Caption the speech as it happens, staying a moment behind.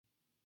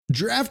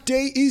Draft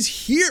day is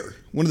here.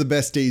 One of the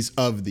best days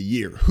of the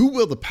year. Who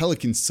will the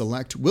Pelicans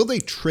select? Will they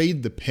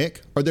trade the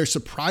pick? Are there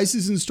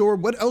surprises in store?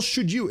 What else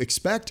should you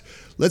expect?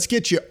 Let's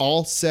get you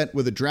all set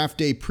with a draft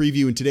day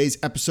preview in today's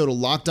episode of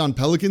Locked On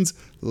Pelicans.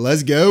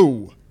 Let's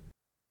go.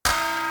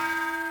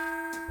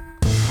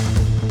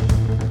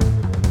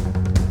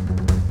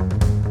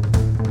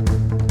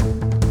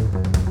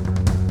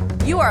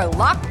 You are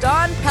Locked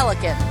On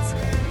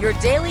Pelicans, your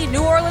daily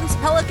New Orleans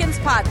Pelicans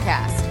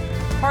podcast.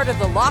 Part of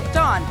the Locked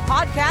On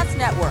Podcast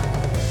Network,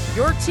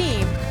 your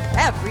team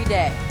every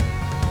day.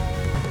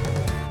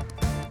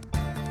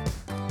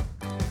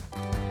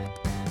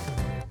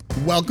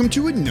 Welcome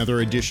to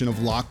another edition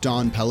of Locked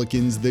On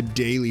Pelicans, the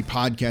daily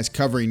podcast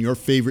covering your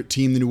favorite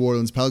team, the New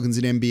Orleans Pelicans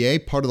and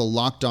NBA, part of the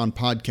Locked On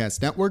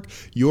Podcast Network,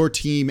 your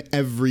team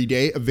every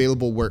day,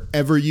 available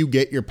wherever you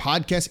get your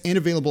podcasts and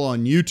available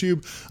on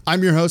YouTube.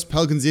 I'm your host,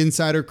 Pelicans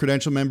Insider,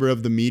 credential member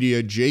of the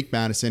media, Jake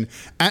Madison,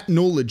 at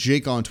NOLA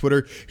Jake on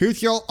Twitter, here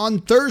with y'all on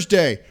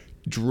Thursday.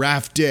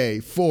 Draft day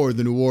for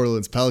the New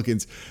Orleans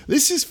Pelicans.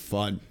 This is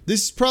fun.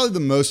 This is probably the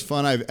most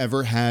fun I've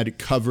ever had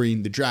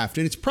covering the draft.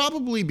 And it's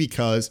probably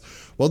because,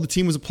 well, the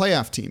team was a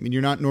playoff team and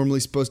you're not normally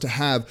supposed to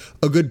have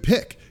a good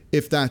pick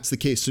if that's the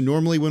case. So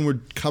normally when we're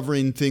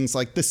covering things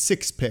like the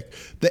 6th pick,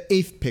 the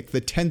 8th pick,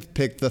 the 10th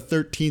pick, the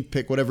 13th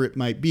pick, whatever it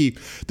might be,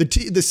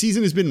 the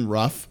season has been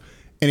rough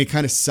and it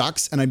kind of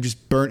sucks and I'm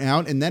just burnt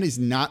out. And that is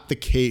not the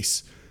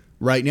case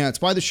right now. It's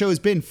why the show has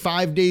been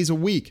 5 days a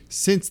week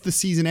since the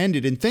season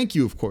ended. And thank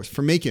you, of course,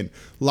 for making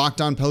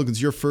Locked On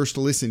Pelicans your first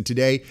listen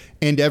today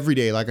and every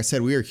day. Like I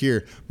said, we are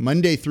here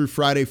Monday through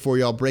Friday for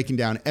y'all, breaking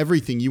down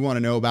everything you want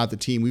to know about the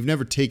team. We've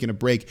never taken a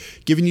break,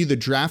 giving you the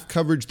draft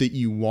coverage that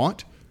you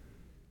want,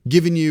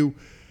 giving you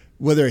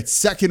whether it's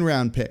second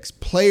round picks,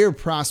 player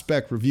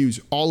prospect reviews,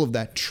 all of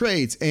that,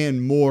 trades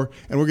and more.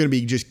 And we're going to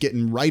be just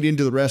getting right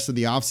into the rest of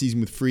the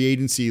offseason with free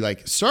agency,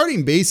 like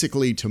starting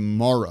basically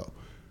tomorrow.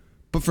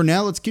 But for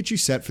now, let's get you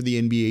set for the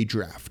NBA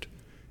draft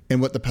and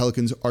what the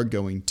Pelicans are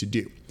going to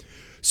do.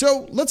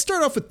 So let's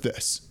start off with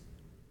this.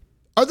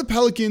 Are the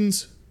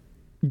Pelicans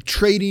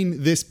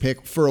trading this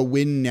pick for a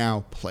win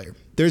now player?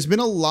 There's been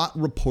a lot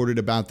reported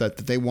about that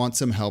they want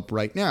some help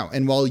right now.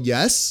 And while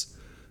yes,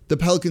 the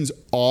Pelicans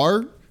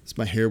are, so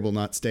my hair will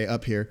not stay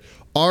up here,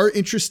 are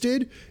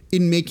interested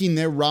in making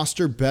their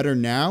roster better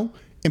now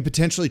and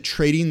potentially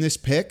trading this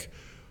pick,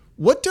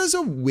 what does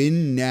a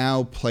win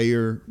now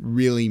player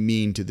really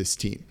mean to this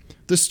team?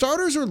 The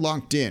starters are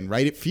locked in,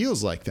 right? It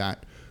feels like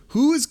that.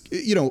 Who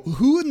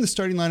in the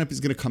starting lineup is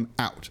going to come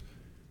out?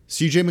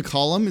 CJ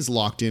McCollum is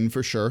locked in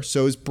for sure.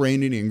 So is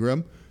Brandon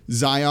Ingram,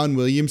 Zion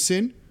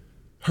Williamson.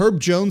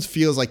 Herb Jones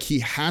feels like he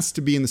has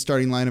to be in the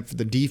starting lineup for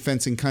the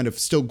defense and kind of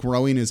still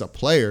growing as a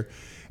player.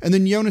 And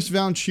then Jonas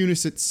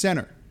Valanciunas at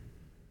center.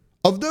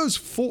 Of those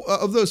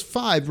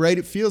five, right?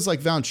 It feels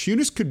like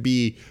Valanciunas could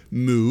be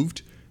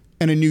moved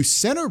and a new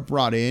center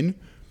brought in.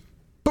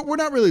 But we're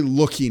not really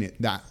looking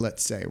at that,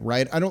 let's say,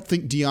 right? I don't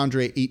think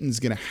DeAndre Ayton's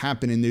going to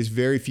happen, and there's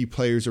very few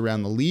players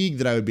around the league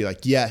that I would be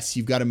like, yes,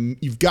 you've got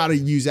to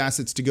use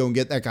assets to go and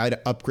get that guy to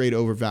upgrade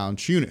over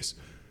Valanciunas.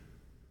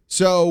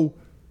 So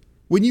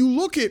when you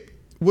look at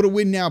what a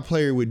win now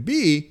player would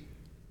be,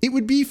 it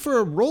would be for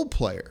a role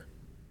player.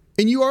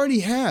 And you already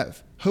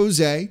have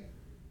Jose,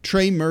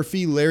 Trey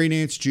Murphy, Larry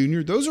Nance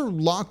Jr. Those are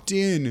locked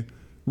in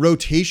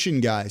rotation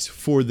guys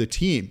for the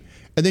team.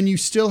 And then you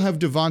still have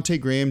Devontae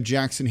Graham,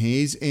 Jackson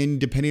Hayes, and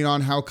depending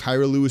on how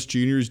Kira Lewis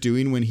Jr. is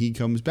doing when he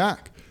comes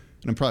back.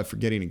 And I'm probably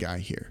forgetting a guy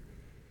here.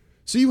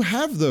 So you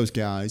have those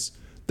guys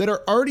that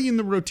are already in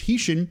the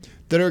rotation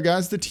that are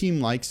guys the team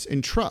likes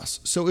and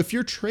trusts. So if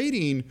you're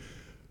trading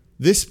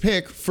this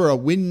pick for a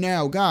win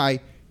now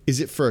guy, is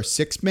it for a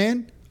 6th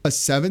man, a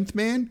 7th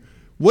man?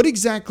 What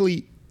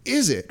exactly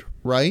is it,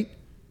 right?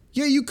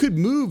 Yeah, you could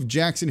move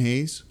Jackson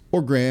Hayes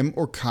or Graham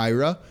or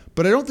Kira,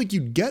 but I don't think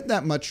you'd get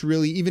that much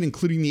really, even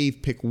including the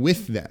 8th pick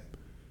with them.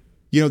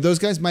 You know, those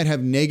guys might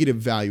have negative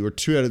value, or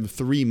 2 out of the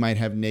 3 might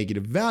have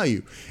negative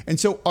value. And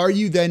so are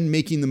you then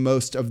making the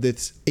most of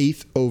this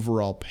 8th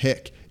overall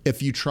pick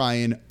if you try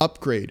and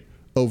upgrade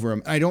over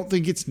them? I don't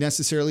think it's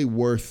necessarily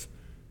worth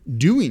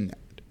doing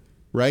that,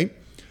 right?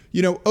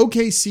 You know,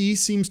 OKC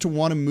seems to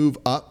want to move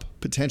up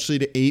potentially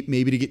to 8,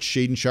 maybe to get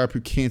Shaedon Sharpe,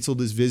 who canceled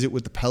his visit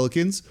with the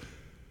Pelicans.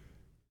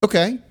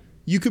 Okay.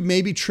 You could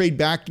maybe trade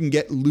back and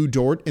get Lou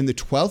Dort in the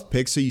 12th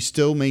pick so you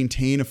still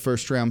maintain a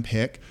first-round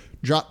pick,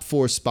 drop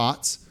 4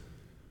 spots.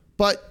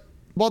 But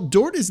while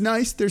Dort is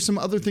nice, there's some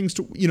other things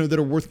that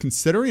are worth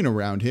considering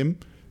around him.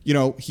 You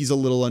know, he's a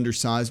little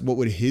undersized. What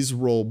would his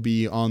role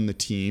be on the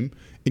team?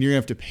 And you're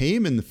going to have to pay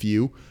him in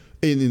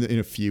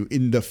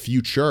the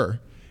future.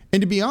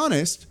 And to be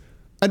honest,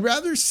 I'd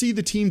rather see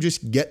the team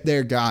just get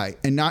their guy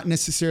and not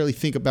necessarily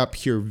think about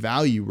pure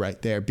value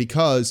right there,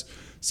 because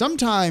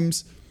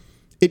sometimes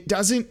it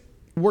doesn't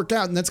work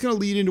out. And that's going to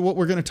lead into what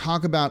we're going to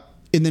talk about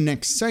in the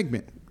next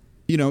segment.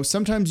 You know,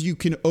 sometimes you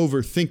can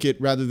overthink it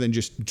rather than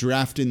just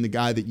drafting the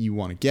guy that you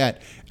want to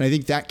get. And I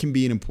think that can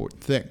be an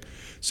important thing.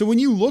 So when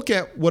you look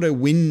at what a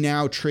win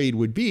now trade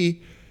would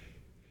be,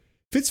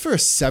 If it's for a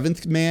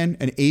 7th man,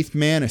 an 8th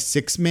man, a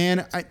 6th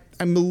man,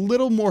 I'm a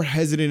little more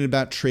hesitant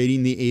about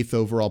trading the 8th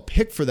overall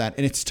pick for that.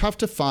 And it's tough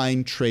to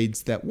find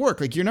trades that work.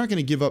 Like, you're not going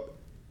to give up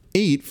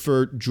 8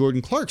 for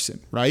Jordan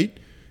Clarkson, right?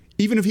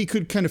 Even if he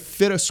could kind of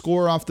fit a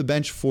score off the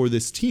bench for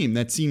this team,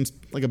 that seems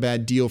like a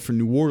bad deal for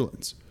New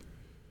Orleans.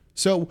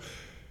 So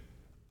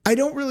I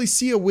don't really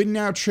see a win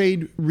now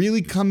trade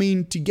really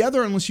coming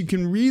together unless you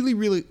can really,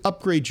 really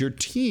upgrade your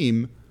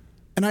team.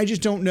 And I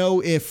just don't know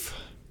if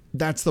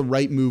that's the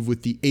right move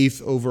with the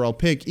 8th overall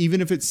pick, even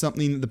if it's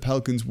something that the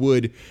Pelicans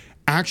would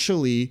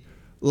actually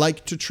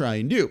like to try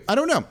and do. I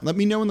don't know. Let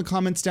me know in the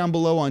comments down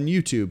below on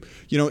YouTube.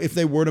 If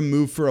they were to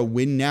move for a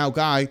win now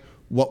guy,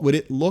 what would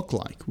it look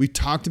like? We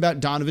talked about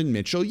Donovan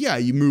Mitchell. Yeah,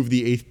 you move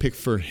the 8th pick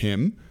for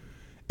him.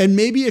 And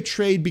maybe a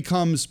trade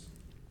becomes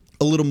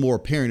a little more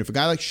apparent. If a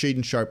guy like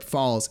Shaedon Sharpe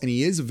falls and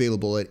he is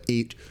available at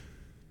 8,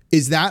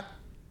 is that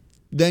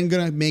then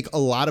going to make a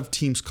lot of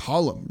teams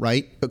call him,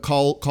 right?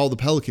 Call the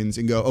Pelicans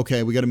and go,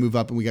 okay, we got to move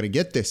up and we got to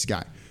get this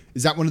guy.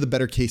 Is that one of the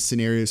better case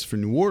scenarios for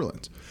New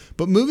Orleans?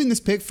 But moving this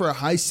pick for a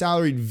high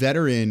salaried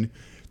veteran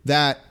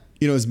that,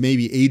 is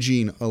maybe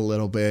aging a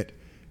little bit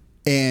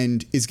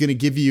and is going to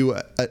give you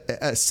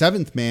a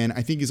 7th man,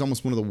 I think is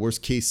almost one of the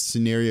worst case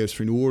scenarios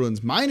for New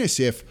Orleans, minus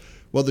if,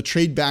 the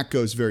trade back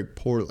goes very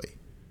poorly.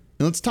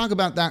 And let's talk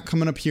about that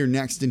coming up here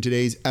next in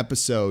today's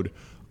episode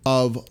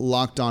of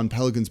Locked On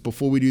Pelicans.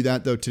 Before we do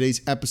that, though,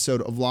 today's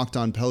episode of Locked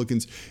On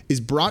Pelicans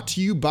is brought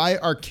to you by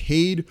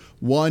Arcade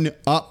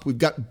 1UP. We've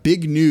got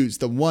big news.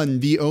 The one,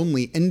 the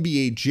only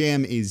NBA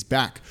Jam is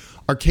back.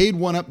 Arcade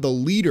 1UP, the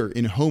leader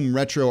in home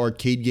retro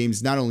arcade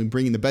games, not only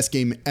bringing the best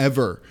game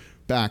ever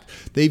back,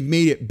 they've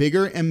made it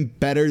bigger and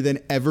better than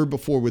ever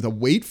before with a,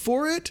 wait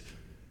for it,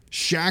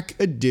 Shaq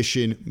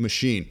Edition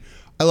machine.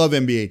 I love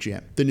NBA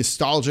Jam. The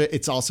nostalgia,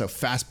 it's also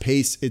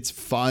fast-paced, it's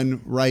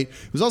fun, right?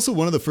 It was also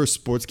one of the first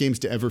sports games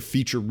to ever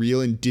feature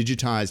real and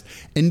digitized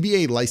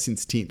NBA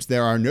licensed teams.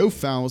 There are no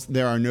fouls,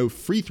 there are no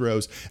free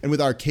throws, and with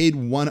Arcade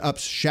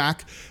 1UP's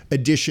Shaq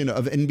edition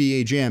of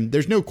NBA Jam,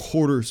 there's no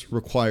quarters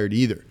required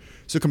either.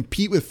 So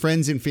compete with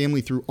friends and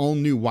family through all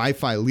new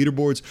Wi-Fi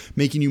leaderboards,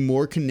 making you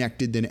more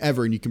connected than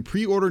ever. And you can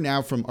pre-order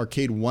now from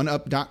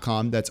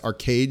arcade1up.com. That's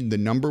arcade, the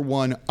number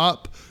 1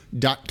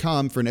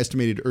 up.com for an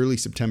estimated early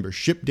September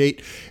ship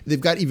date. They've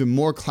got even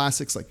more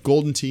classics like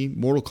Golden Tee,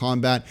 Mortal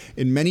Kombat,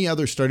 and many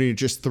others starting at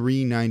just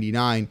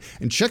 $3.99.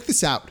 And check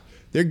this out.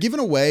 They're giving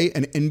away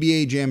an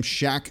NBA Jam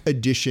Shaq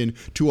edition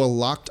to a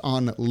Locked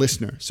On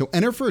listener. So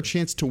enter for a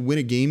chance to win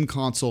a game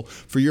console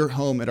for your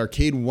home at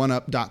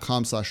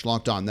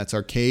arcade1up.com/lockedon. That's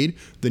arcade,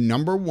 the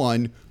number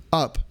 1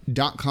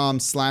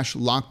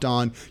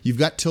 up.com/lockedon. You've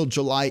got till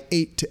July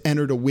 8th to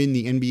enter to win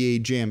the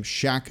NBA Jam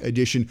Shaq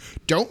edition.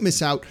 Don't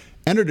miss out.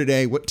 Enter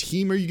today. What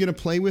team are you going to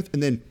play with?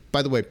 And then,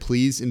 by the way,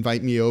 please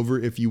invite me over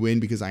if you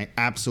win, because I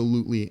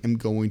absolutely am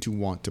going to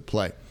want to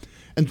play.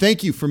 And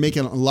thank you for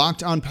making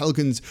Locked On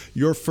Pelicans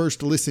your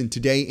first listen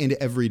today and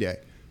every day.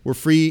 We're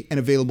free and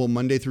available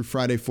Monday through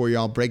Friday for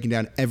y'all, breaking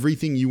down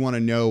everything you want to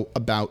know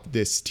about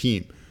this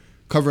team.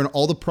 Covering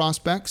all the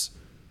prospects,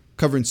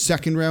 covering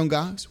second round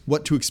guys,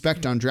 what to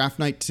expect on draft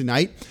night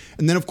tonight.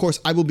 And then, of course,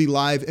 I will be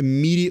live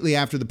immediately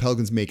after the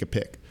Pelicans make a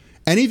pick.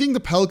 Anything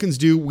the Pelicans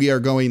do, we are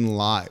going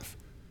live.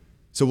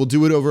 So we'll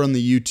do it over on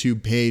the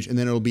YouTube page, and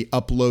then it'll be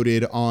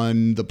uploaded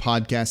on the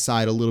podcast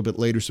side a little bit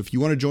later. So if you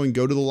want to join,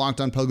 go to the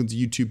Locked On Pelicans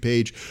YouTube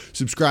page,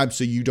 subscribe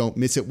so you don't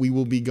miss it. We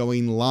will be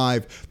going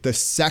live the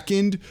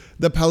second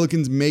the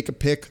Pelicans make a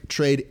pick,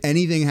 trade,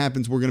 anything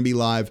happens, we're going to be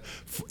live,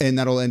 and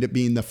that'll end up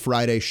being the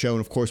Friday show, and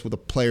of course with a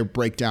player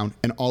breakdown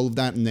and all of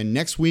that. And then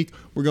next week,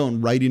 we're going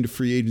right into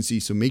free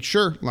agency. So make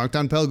sure Locked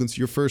On Pelicans,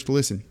 your first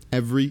listen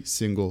every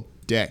single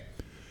day.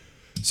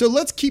 So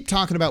let's keep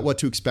talking about what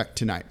to expect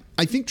tonight.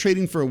 I think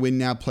trading for a win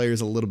now player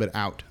is a little bit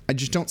out. I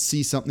just don't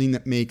see something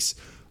that makes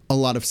a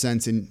lot of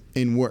sense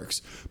and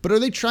works. But are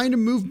they trying to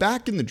move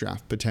back in the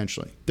draft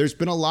potentially? There's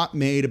been a lot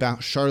made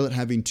about Charlotte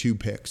having 2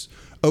 picks,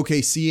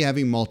 OKC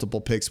having multiple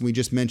picks. We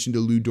just mentioned a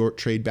Lou Dort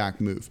trade back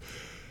move.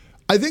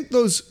 I think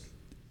those,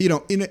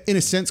 in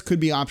a sense could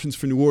be options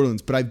for New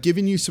Orleans, but I've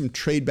given you some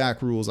trade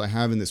back rules I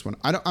have in this one.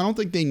 I don't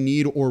think they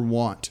need or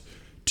want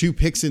 2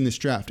 picks in this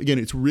draft. Again,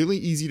 it's really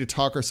easy to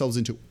talk ourselves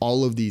into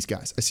all of these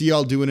guys. I see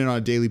y'all doing it on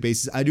a daily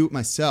basis. I do it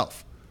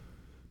myself.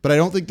 But I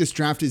don't think this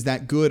draft is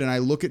that good. And I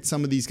look at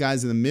some of these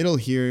guys in the middle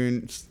here,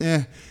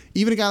 and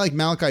even a guy like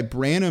Malachi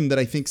Branham that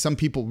I think some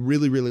people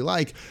really, really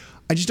like,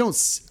 I just don't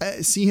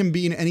see him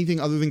being anything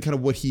other than kind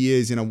of what he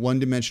is in a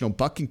one-dimensional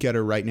bucket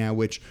getter right now,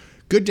 which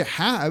good to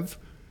have,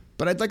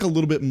 but I'd like a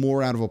little bit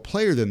more out of a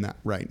player than that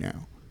right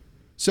now.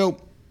 So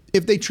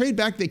if they trade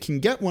back, they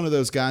can get one of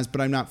those guys, but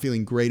I'm not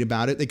feeling great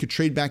about it. They could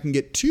trade back and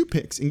get 2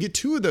 picks and get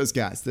 2 of those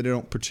guys that I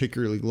don't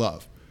particularly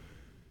love.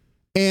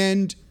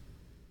 And,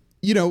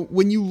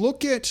 when you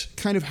look at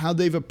kind of how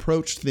they've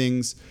approached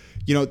things,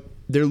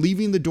 they're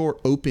leaving the door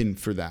open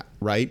for that,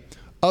 right?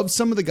 Of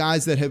some of the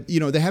guys that have,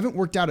 they haven't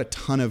worked out a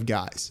ton of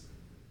guys,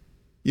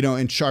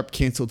 and Sharpe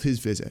canceled his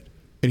visit.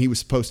 and he was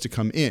supposed to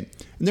come in.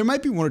 And there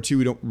might be one or two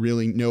we don't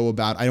really know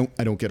about. I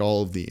don't get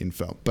all of the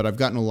info, but I've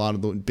gotten a lot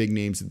of the big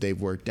names that they've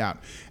worked out.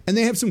 And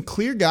they have some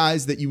clear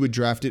guys that you would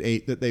draft at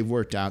 8 that they've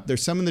worked out.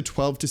 There's some in the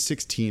 12 to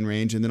 16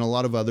 range, and then a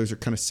lot of others are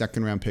kind of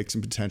second round picks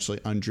and potentially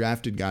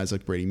undrafted guys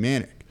like Brady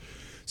Manick.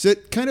 So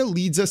it kind of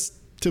leads us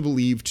to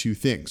believe two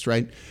things,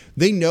 right?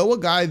 They know a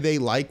guy they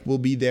like will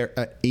be there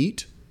at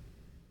 8,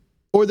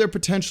 or they're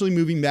potentially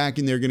moving back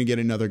and they're going to get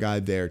another guy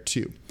there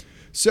too.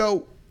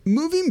 So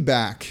moving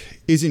back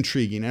is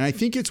intriguing, and I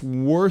think it's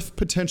worth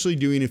potentially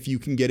doing if you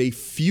can get a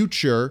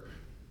future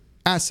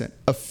asset,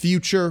 a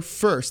future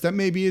first. That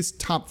maybe is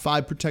top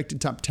 5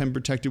 protected, top 10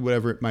 protected,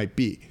 whatever it might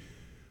be.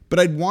 But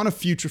I'd want a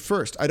future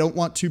first. I don't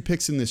want 2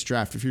 picks in this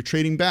draft. If you're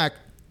trading back,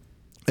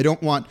 I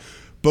don't want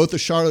both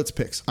of Charlotte's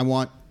picks. I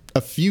want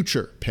a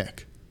future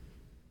pick.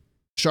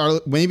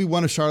 Charlotte, maybe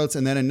one of Charlotte's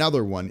and then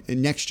another one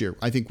in next year,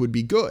 I think would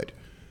be good.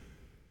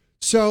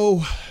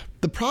 So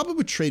the problem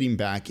with trading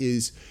back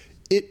is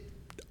it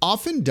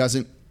often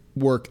doesn't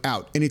work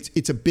out, and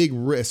it's a big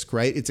risk,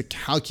 right? It's a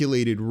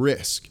calculated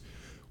risk.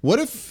 What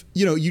if,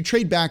 you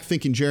trade back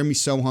thinking Jeremy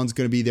Sochan's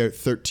going to be there at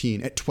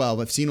 13, at 12?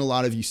 I've seen a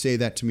lot of you say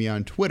that to me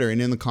on Twitter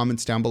and in the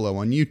comments down below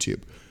on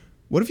YouTube.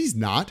 What if he's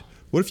not?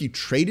 What if you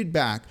traded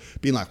back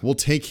being like, we'll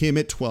take him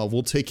at 12,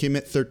 we'll take him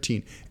at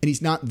 13, and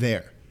he's not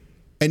there?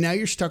 And now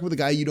you're stuck with a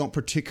guy you don't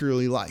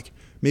particularly like.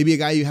 Maybe a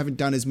guy you haven't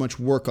done as much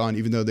work on,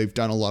 even though they've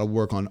done a lot of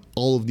work on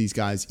all of these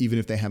guys, even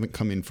if they haven't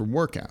come in for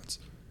workouts.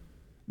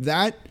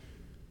 That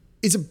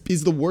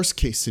is the worst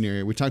case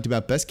scenario. We talked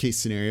about best case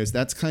scenarios.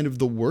 That's kind of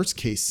the worst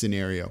case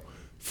scenario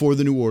for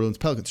the New Orleans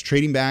Pelicans.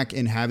 Trading back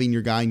and having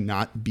your guy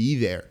not be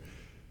there.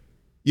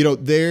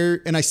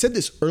 And I said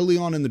this early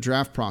on in the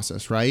draft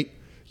process, right?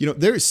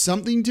 There is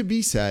something to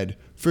be said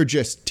for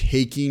just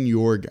taking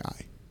your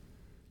guy.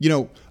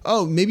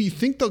 Maybe you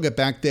think they'll get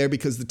back there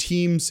because the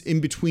teams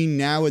in between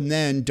now and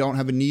then don't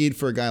have a need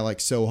for a guy like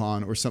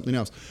Sochan or something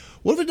else.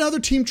 What if another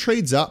team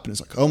trades up and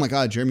it's like, oh my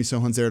God, Jeremy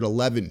Sochan's there at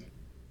 11.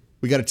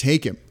 We got to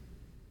take him.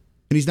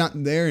 And he's not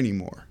there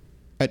anymore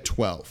at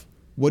 12.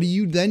 What do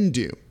you then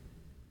do?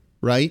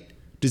 Right?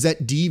 Does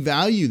that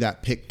devalue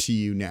that pick to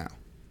you now?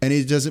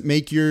 And does it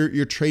make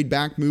your trade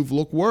back move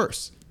look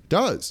worse? It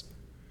does.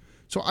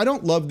 So I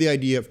don't love the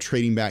idea of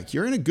trading back.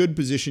 You're in a good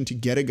position to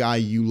get a guy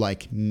you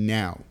like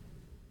now.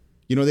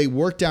 They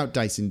worked out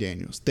Dyson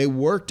Daniels. They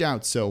worked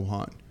out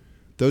Sochan.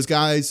 Those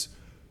guys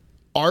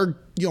are,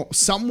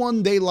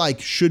 someone they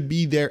like should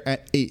be there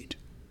at 8.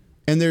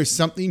 And there's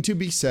something to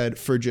be said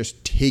for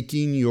just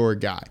taking your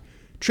guy.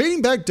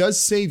 Trading back does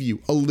save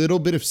you a little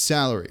bit of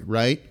salary,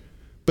 right?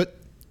 But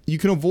you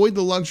can avoid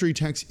the luxury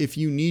tax if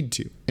you need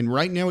to. And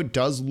right now it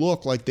does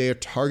look like they are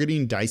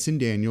targeting Dyson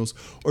Daniels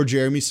or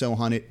Jeremy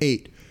Sochan at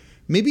 8.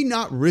 Maybe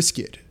not risk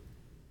it.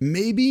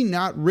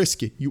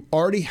 You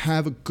already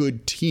have a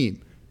good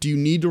team. Do you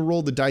need to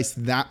roll the dice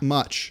that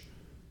much?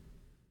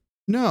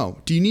 No.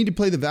 Do you need to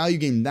play the value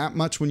game that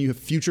much when you have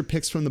future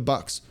picks from the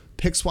Bucks,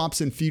 pick swaps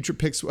and future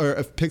picks,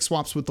 or pick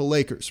swaps with the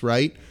Lakers,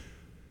 right?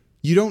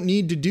 You don't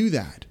need to do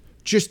that.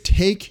 Just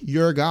take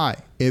your guy.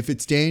 If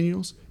it's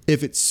Daniels,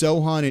 if it's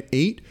Sochan at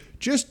 8,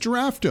 just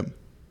draft him.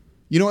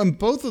 And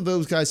both of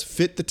those guys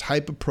fit the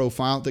type of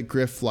profile that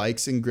Griff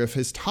likes and Griff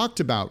has talked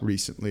about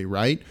recently,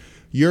 right?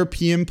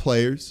 European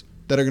players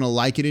that are going to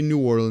like it in New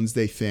Orleans,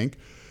 they think.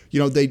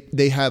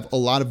 They have a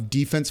lot of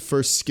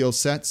defense-first skill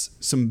sets,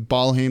 some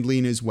ball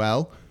handling as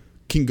well,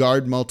 can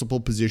guard multiple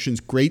positions,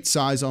 great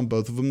size on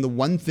both of them. The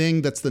one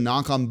thing that's the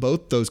knock on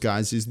both those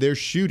guys is their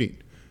shooting.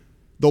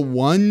 The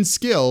one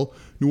skill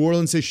New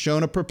Orleans has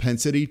shown a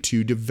propensity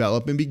to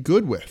develop and be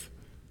good with.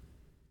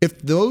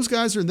 If those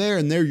guys are there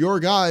and they're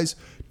your guys,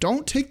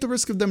 don't take the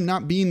risk of them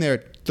not being there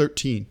at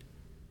 13,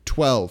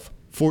 12,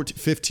 14,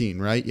 15,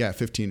 right? Yeah,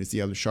 15 is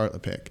the other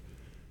Charlotte pick.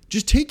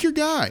 Just take your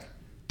guy.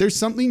 There's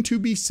something to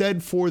be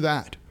said for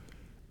that.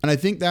 And I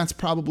think that's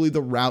probably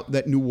the route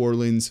that New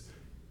Orleans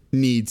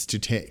needs to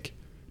take.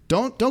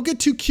 Don't get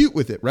too cute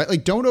with it, right?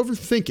 Like, don't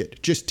overthink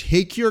it. Just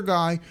take your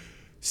guy,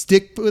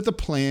 stick with a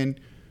plan,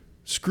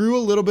 screw a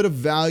little bit of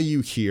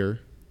value here,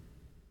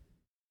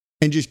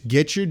 and just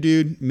get your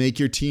dude, make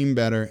your team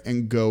better,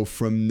 and go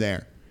from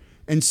there.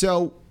 And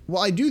so,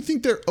 while I do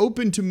think they're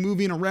open to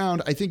moving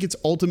around, I think it's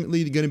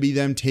ultimately going to be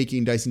them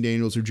taking Dyson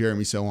Daniels or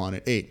Jeremy Sochan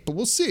at 8. But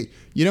we'll see.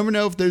 You never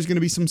know if there's going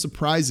to be some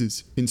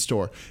surprises in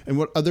store and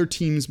what other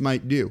teams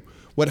might do.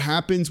 What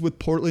happens with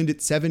Portland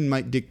at 7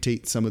 might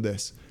dictate some of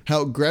this.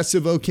 How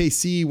aggressive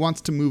OKC wants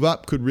to move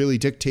up could really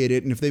dictate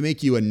it. And if they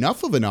make you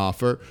enough of an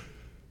offer,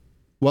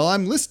 well,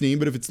 I'm listening.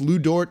 But if it's Lou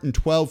Dort and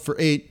 12 for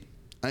 8,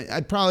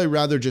 I'd probably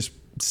rather just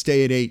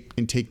stay at 8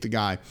 and take the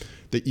guy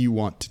that you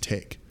want to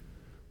take.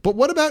 But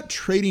what about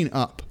trading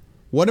up?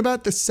 What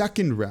about the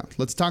second round?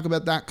 Let's talk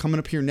about that coming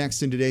up here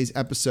next in today's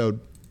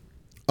episode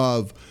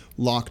of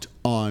Locked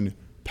On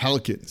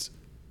Pelicans.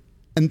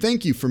 And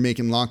thank you for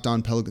making Locked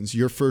On Pelicans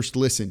your first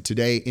listen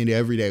today and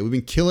every day. We've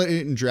been killing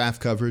it in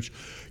draft coverage,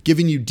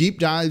 giving you deep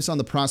dives on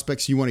the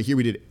prospects you want to hear.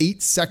 We did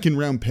 8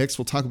 second-round picks.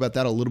 We'll talk about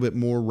that a little bit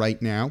more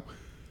right now.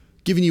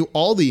 Giving you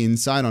all the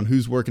insight on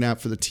who's working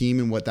out for the team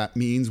and what that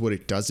means, what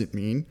it doesn't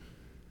mean.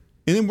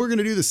 And then we're going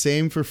to do the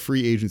same for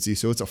free agency.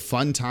 So it's a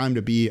fun time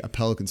to be a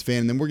Pelicans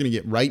fan. And then we're going to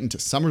get right into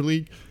summer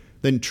league,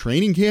 then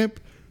training camp,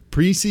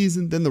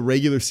 preseason, then the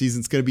regular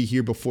season's going to be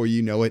here before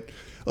you know it.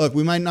 Look,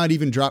 we might not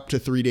even drop to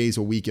 3 days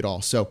a week at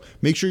all. So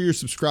make sure you're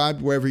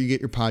subscribed wherever you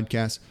get your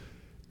podcasts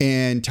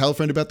and tell a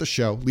friend about the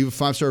show. Leave a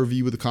 5-star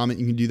review with a comment.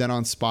 You can do that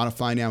on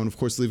Spotify now. And of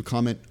course, leave a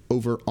comment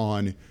over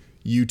on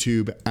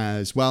YouTube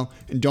as well.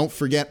 And don't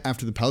forget,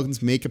 after the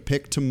Pelicans make a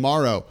pick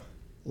tomorrow,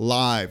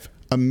 live,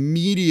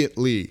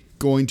 immediately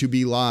going to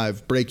be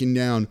live, breaking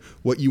down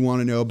what you want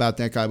to know about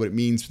that guy, what it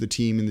means for the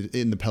team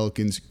in the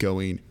Pelicans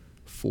going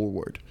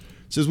forward.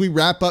 So as we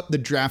wrap up the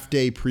draft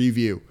day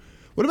preview,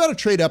 what about a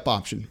trade up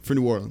option for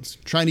New Orleans?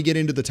 Trying to get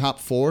into the top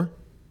 4,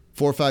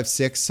 5,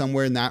 6,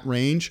 somewhere in that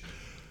range.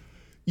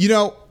 You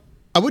know,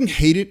 I wouldn't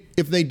hate it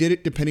if they did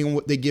it depending on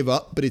what they give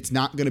up, but it's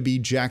not going to be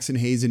Jackson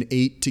Hayes in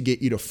 8 to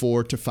get you to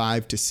 4 to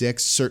 5 to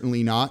 6.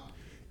 Certainly not.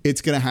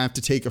 It's going to have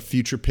to take a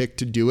future pick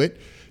to do it.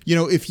 You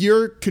know, if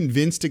you're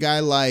convinced a guy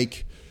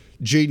like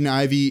Jaden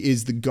Ivey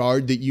is the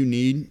guard that you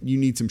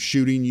need some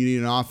shooting, you need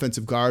an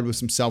offensive guard with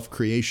some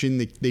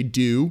self-creation, they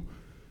do.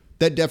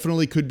 That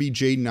definitely could be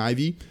Jaden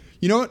Ivey.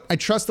 You know what? I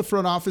trust the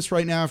front office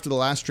right now after the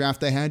last draft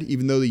they had,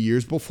 even though the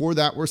years before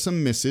that were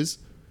some misses.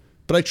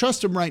 But I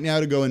trust them right now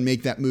to go and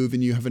make that move,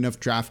 and you have enough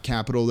draft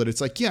capital that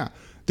it's like, yeah,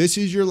 this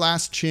is your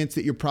last chance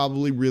that you're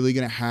probably really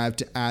going to have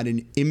to add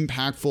an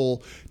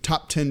impactful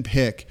top 10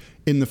 pick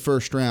in the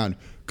first round.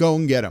 Go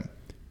and get him.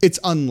 It's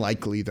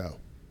unlikely, though.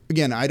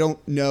 Again, I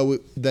don't know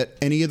that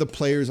any of the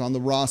players on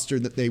the roster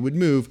that they would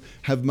move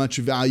have much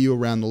value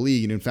around the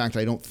league. And in fact,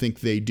 I don't think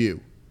they do.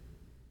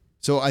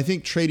 So I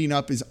think trading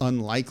up is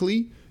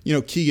unlikely. You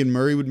know, Keegan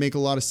Murray would make a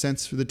lot of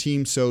sense for the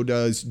team. So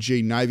does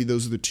Jaden Ivey.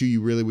 Those are the two you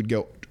really would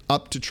go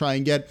up to try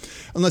and get.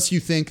 Unless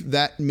you think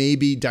that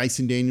maybe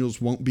Dyson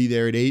Daniels won't be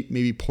there at 8.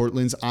 Maybe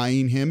Portland's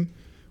eyeing him,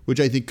 which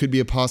I think could be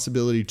a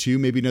possibility too.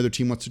 Maybe another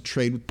team wants to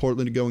trade with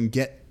Portland to go and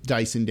get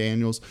Dyson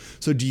Daniels.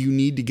 So do you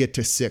need to get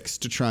to 6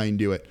 to try and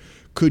do it?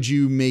 Could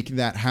you make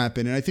that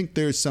happen? And I think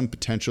there's some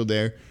potential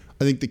there.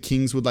 I think the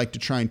Kings would like to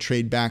try and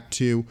trade back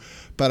too,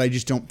 but I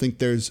just don't think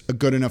there's a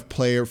good enough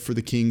player for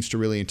the Kings to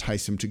really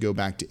entice him to go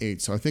back to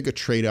 8. So I think a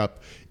trade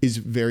up is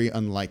very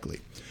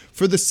unlikely.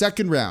 For the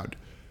second round,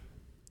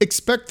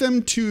 expect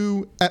them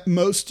to at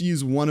most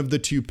use one of the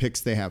 2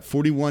 picks they have,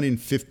 41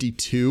 and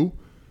 52.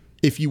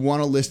 If you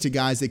want a list of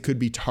guys they could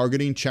be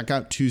targeting, check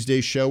out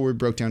Tuesday's show where we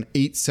broke down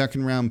 8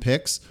 second-round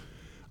picks.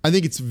 I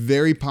think it's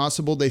very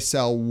possible they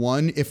sell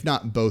one, if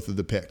not both of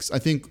the picks. I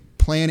think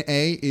plan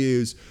A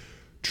is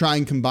try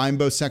and combine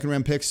both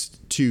second-round picks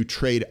to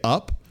trade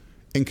up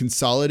and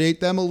consolidate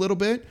them a little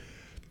bit.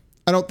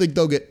 I don't think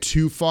they'll get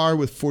too far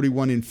with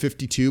 41 and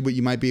 52, but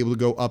you might be able to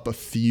go up a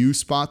few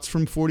spots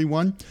from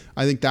 41.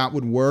 I think that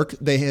would work.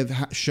 They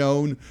have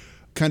shown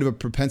kind of a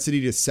propensity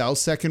to sell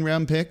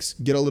second-round picks,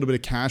 get a little bit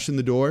of cash in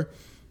the door.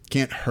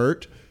 Can't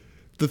hurt.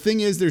 The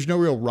thing is, there's no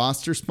real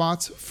roster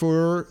spots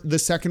for the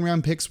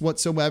second-round picks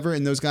whatsoever,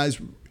 and those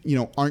guys, you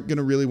know, aren't going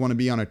to really want to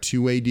be on a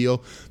 2-way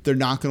deal. They're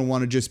not going to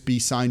want to just be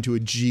signed to a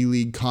G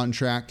League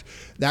contract.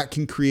 That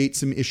can create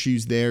some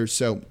issues there.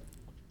 So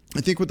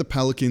I think with the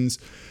Pelicans,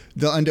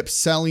 they'll end up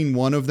selling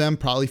one of them,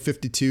 probably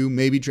 52,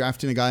 maybe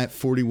drafting a guy at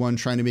 41,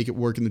 trying to make it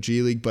work in the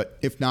G League. But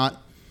if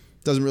not,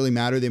 doesn't really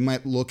matter. They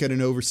might look at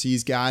an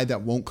overseas guy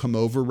that won't come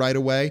over right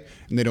away,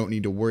 and they don't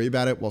need to worry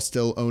about it while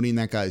still owning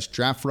that guy's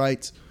draft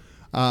rights.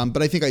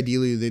 But I think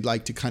ideally they'd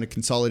like to kind of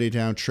consolidate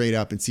down, trade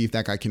up, and see if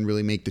that guy can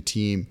really make the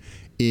team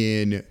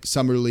in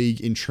summer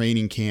league, in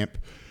training camp.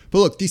 But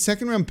look, these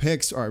second-round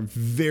picks are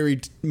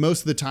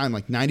most of the time,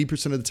 like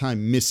 90% of the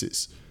time,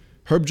 misses.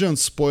 Herb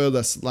Jones spoiled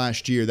us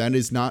last year. That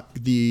is not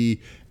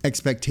the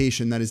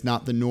expectation. That is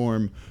not the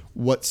norm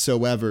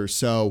whatsoever.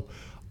 So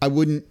I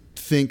wouldn't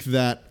think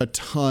that a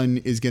ton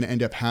is going to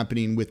end up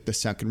happening with the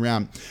second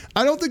round.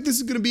 I don't think this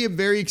is going to be a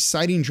very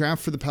exciting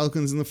draft for the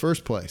Pelicans in the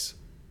first place.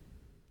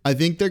 I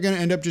think they're going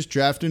to end up just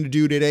drafting a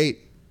dude at 8,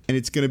 and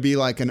it's going to be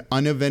like an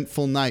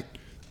uneventful night.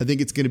 I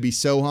think it's going to be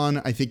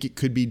Sohan. I think it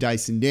could be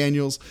Dyson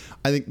Daniels.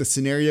 I think the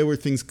scenario where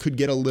things could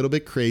get a little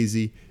bit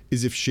crazy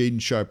is if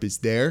Shaedon Sharpe is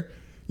there.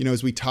 You know,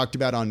 as we talked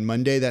about on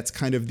Monday, that's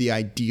kind of the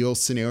ideal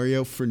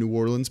scenario for New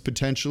Orleans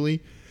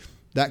potentially.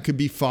 That could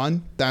be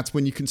fun. That's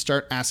when you can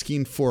start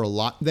asking for a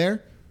lot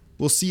there.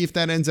 We'll see if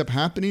that ends up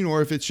happening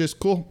or if it's just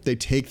cool. They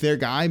take their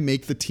guy,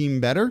 make the team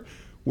better.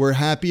 We're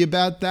happy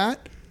about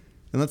that.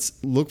 And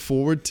let's look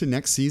forward to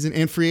next season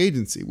and free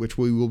agency, which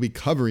we will be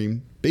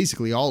covering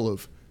basically all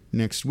of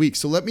next week.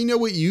 So let me know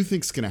what you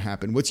think is going to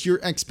happen. What's your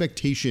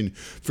expectation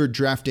for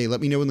draft day?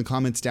 Let me know in the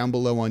comments down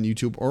below on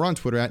YouTube or on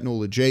Twitter at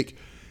NolaJake. And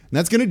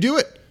that's going to do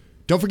it.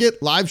 Don't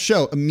forget, live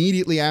show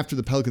immediately after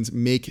the Pelicans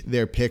make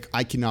their pick.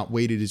 I cannot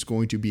wait. It is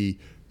going to be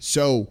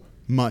so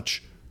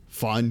much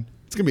fun.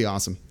 It's going to be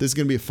awesome. This is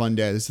going to be a fun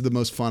day. This is the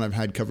most fun I've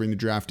had covering the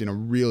draft in a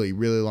really,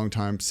 really long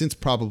time, since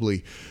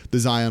probably the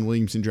Zion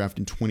Williamson draft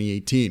in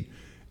 2018.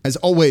 As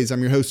always,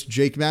 I'm your host,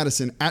 Jake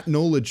Madison, at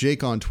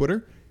NolaJake on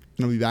Twitter.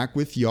 And I'll be back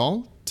with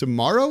y'all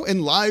tomorrow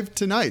and live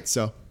tonight.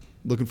 So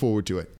looking forward to it.